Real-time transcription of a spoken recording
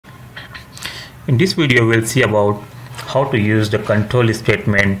In this video, we'll see about how to use the control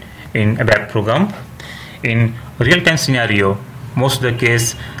statement in abap program. In real-time scenario, most of the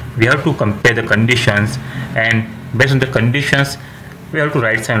case we have to compare the conditions, and based on the conditions we have to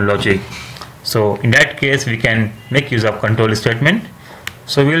write some logic. So in that case we can make use of control statement.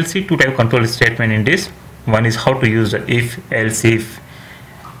 So we will see two type of control statement in this. One is how to use the if else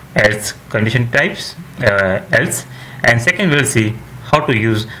condition types else, and second we'll see how to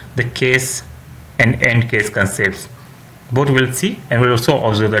use the case and end case concepts. Both we'll see, and we'll also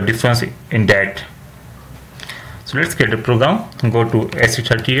observe the difference in that. So let's get the program. Go to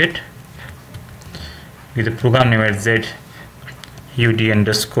SC38 with the program name as z ud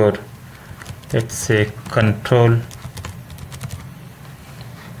underscore, let's say control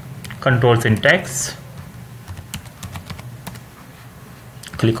syntax.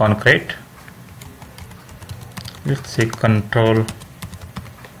 Click on create. Let's say control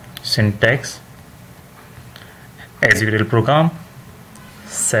syntax, execute program,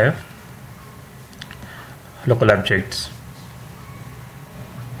 save, local objects.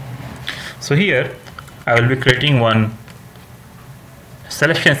 So here I will be creating one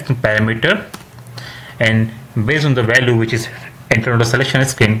selection screen parameter, and based on the value which is entered on the selection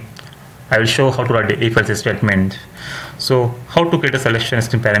screen, I will show how to write the if else statement. So how to create a selection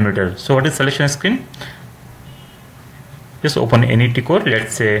screen parameter. So what is selection screen? Just open any code,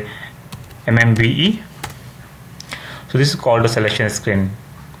 let's say MMVE. So this is called a selection screen.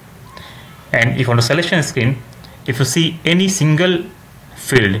 And if on the selection screen, if you see any single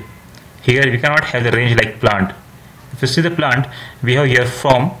field, here we cannot have the range like plant. If you see the plant, we have here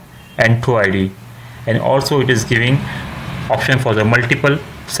from and to ID, and also it is giving option for the multiple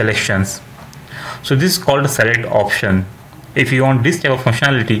selections. So this is called a select option. If you want this type of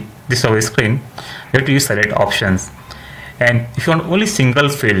functionality, this of a screen, you have to use select options. And if you want only single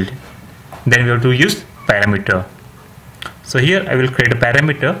field, then we have to use parameter. So here I will create a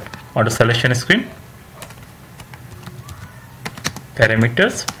parameter on the selection screen.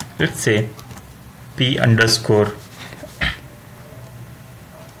 Parameters, let's say p underscore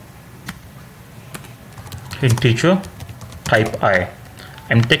integer type I.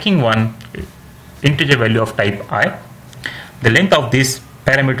 I'm taking one integer value of type I. The length of this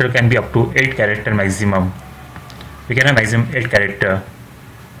parameter can be up to 8 character maximum. We can have maximum 8 character.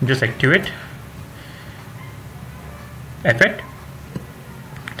 Just activate effect.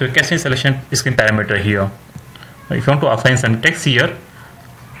 So you can see selection screen parameter here. Now if you want to assign some text here,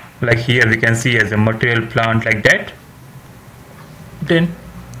 like here we can see as a material plant like that, then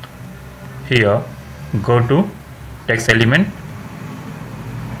here go to text element,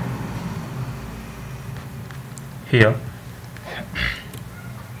 here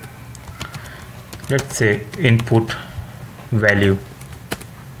let's say input value,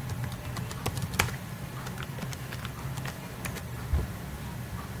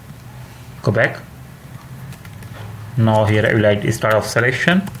 go back. Now here I will write start of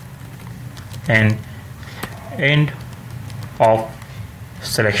selection and end of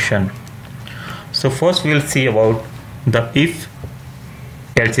selection. So first we will see about the if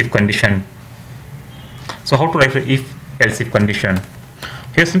else if condition. So how to write the if else if condition?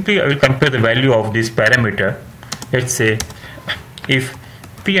 Here simply I will compare the value of this parameter. Let's say if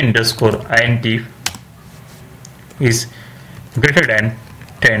p underscore int is greater than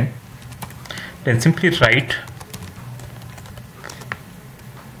 10, then simply write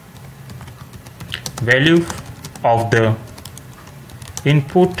value of the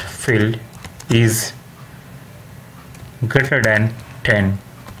input field is greater than 10,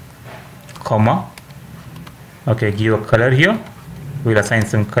 comma, okay, give a color here. We'll assign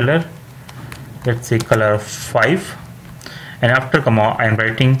some color, let's say color 5, and after comma I am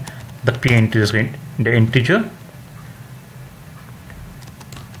writing the p into the integer.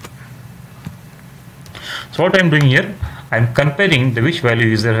 So what I am doing here, I am comparing the which value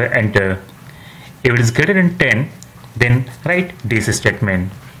user enter. If it is greater than 10, then write this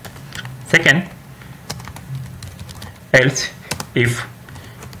statement. Second, else if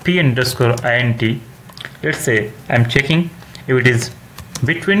p underscore int, let's say I am checking if it is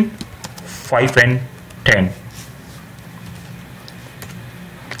between 5 and 10,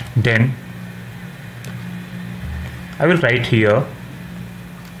 then I will write here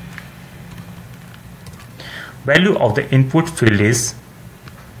value of the input field is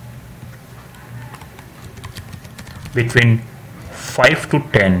between 5 to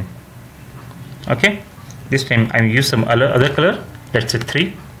 10. Okay, this time I use some other color, let's say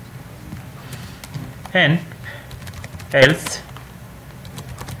 3, and else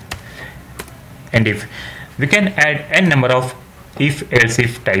and if. We can add n number of if else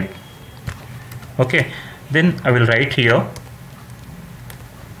if type. Okay, then I will write here,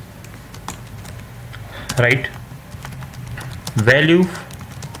 write value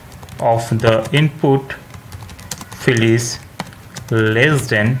of the input field is less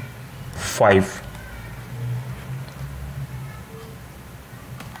than 5.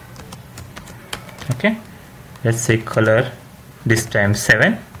 Okay, let's say color this time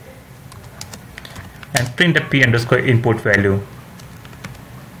 7 and print the p underscore input value.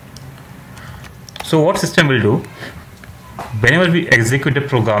 So what system will do, whenever we execute the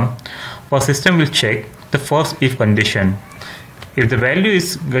program, our system will check the first if condition. If the value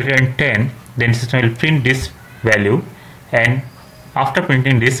is greater than 10, then system will print this value, and after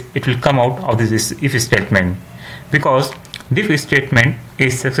printing this it will come out of this if statement, because this if statement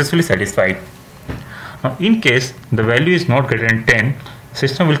is successfully satisfied. Now in case the value is not greater than 10,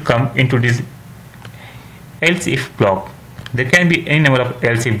 system will come into this else if block. There can be any number of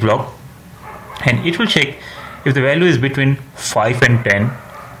else if block, and it will check if the value is between 5 and 10,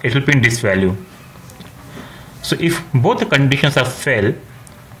 it will print this value. So if both the conditions are fail,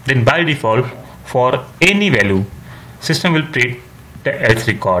 then by default for any value system will print the else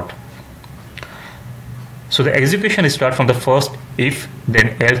record. So the execution is start from the first if,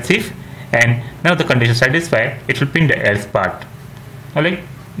 then else if, and now the condition satisfied, it will print the else part. Alright,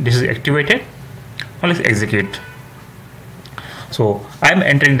 this is activated. Now let's execute. So I am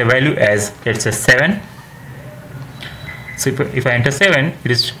entering the value as, let's say, 7. So if I enter 7, it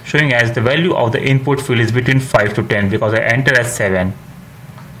is showing as the value of the input field is between 5 to 10, because I enter as 7.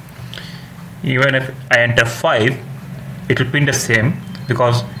 Even if I enter 5, it will print the same,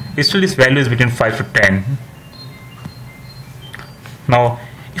 because still this value is between 5 to 10. Now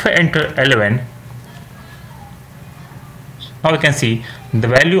if I enter 11, now you can see the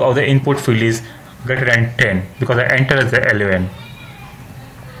value of the input field is greater than 10, because I enter as the 11.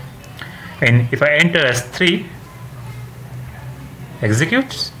 And if I enter as 3,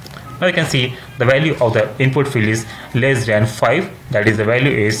 executes, now you can see the value of the input field is less than 5, that is the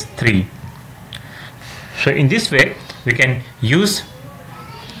value is 3. So in this way we can use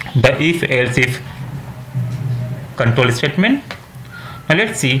the if else if control statement. Now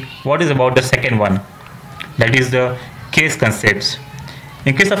let's see what is about the second one, that is the case concepts.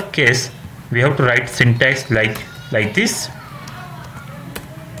 In case of case, we have to write syntax like this.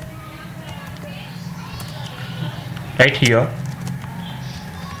 Right here,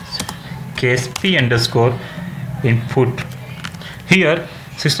 case p underscore input. Here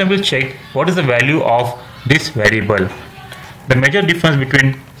system will check what is the value of this variable. The main difference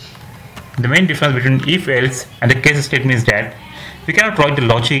between if else and the case statement is that we cannot write the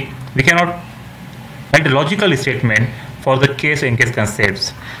logic, we cannot write the logical statement for the case and case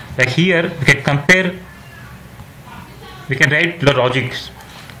concepts. Like here we can compare, we can write the logic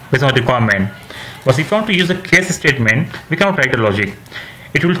based on requirement, but if you want to use a case statement, we cannot write the logic.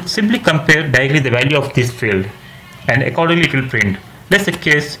 It will simply compare directly the value of this field, and accordingly it will print. Let's say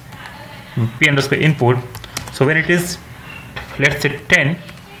case p underscore input. So when it is, let's say 10,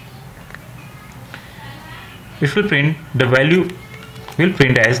 it will print the value, will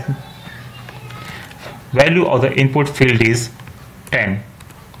print as value of the input field is 10.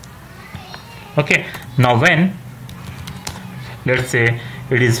 Okay, now when, let's say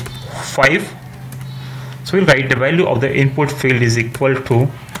it is 5, so we'll write the value of the input field is equal to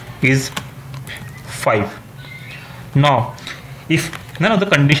is 5. Now if none of the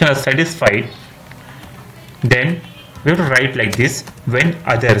conditions are satisfied, then we have to write like this, when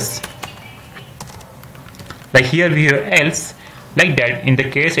others. Like here we have else, like that in the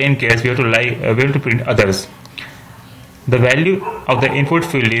case and case we have to print others. The value of the input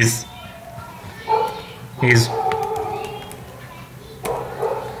field is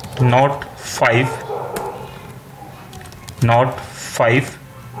not 5, not 5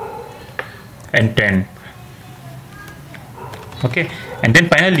 and 10. Okay, and then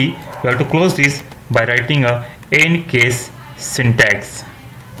finally we have to close this by writing a end case syntax,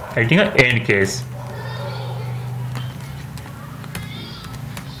 writing a end case.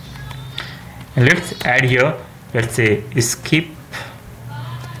 And let's add here, let's say skip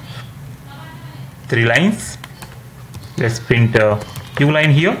 3 lines. Let's print a new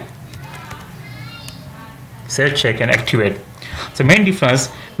line here, set, check and activate. So main difference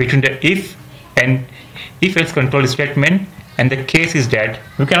between the if and if else control statement and the case is that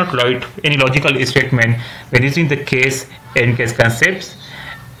we cannot write any logical statement when using the case and case concepts.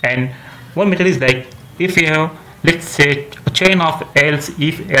 And one method is like, if you have, let's say, a chain of else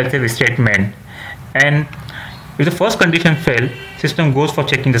if statement, and if the first condition fail, system goes for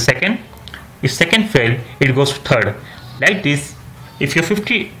checking the second. If second fail, it goes to third. Like this, if you have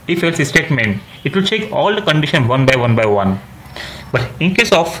 50 if else statement, it will check all the condition one by one. But in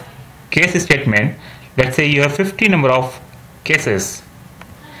case of case statement, let's say you have 50 number of cases.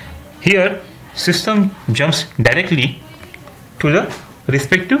 Here system jumps directly to the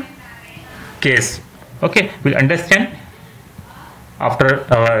respective case. Okay, we'll understand after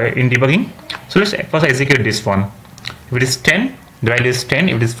in debugging. So let's first execute this one. If it is 10, the value is 10.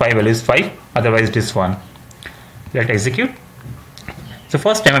 If it is 5, value is 5. Otherwise this one. Let's execute. So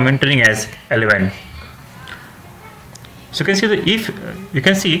first time I'm entering as 11. So you can see the if you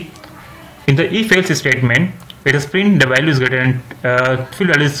can see in the if else statement, it is print the value is greater than field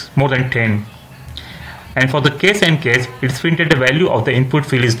value is more than 10. And for the case and case, it's printed the value of the input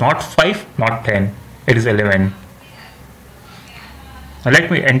field is not 5, not 10. It is 11. Now let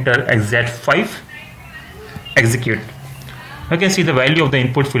me enter exact 5. Execute. You can see the value of the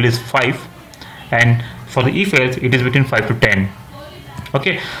input field is 5, and for the if else it is between 5 to 10.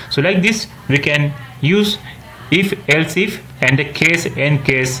 Okay, so like this we can use if else if and the case and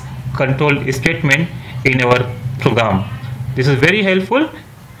case control statement in our program. This is very helpful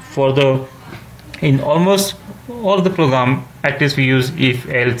for the in almost all the program. At least we use if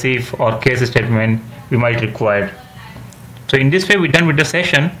else if or case statement we might require. So in this way we're done with the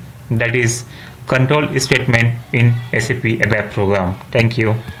session, that is control statement in SAP ABAP program. Thank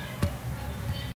you.